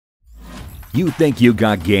You think you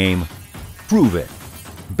got game? Prove it.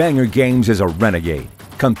 Bangergames is a renegade.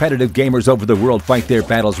 Competitive gamers over the world fight their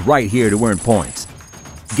battles right here to earn points,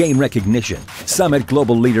 gain recognition, summit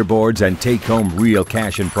global leaderboards, and take home real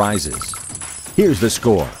cash and prizes. Here's the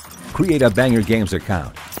score. Create a Bangergames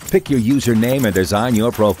account. Pick your username and design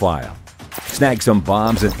your profile. Snag some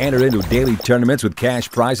bombs and enter into daily tournaments with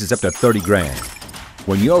cash prizes up to 30 grand.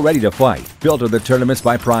 When you're ready to fight, filter the tournaments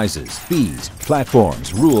by prizes, fees,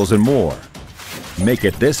 platforms, rules, and more. Make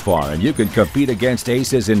it this far and you can compete against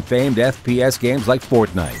aces in famed FPS games like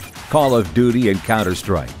Fortnite, Call of Duty, and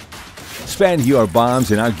Counter-Strike. Spend your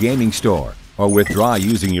bombs in our gaming store or withdraw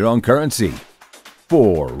using your own currency.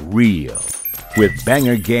 For real. With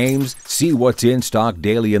Bangergames, see what's in stock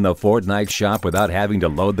daily in the Fortnite shop without having to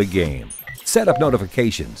load the game. Set up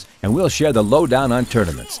notifications and we'll share the lowdown on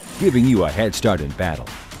tournaments, giving you a head start in battle.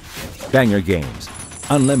 Bangergames,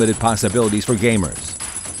 unlimited possibilities for gamers.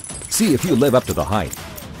 See if you live up to the hype.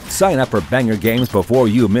 Sign up for Bangergames before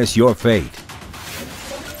you miss your fate.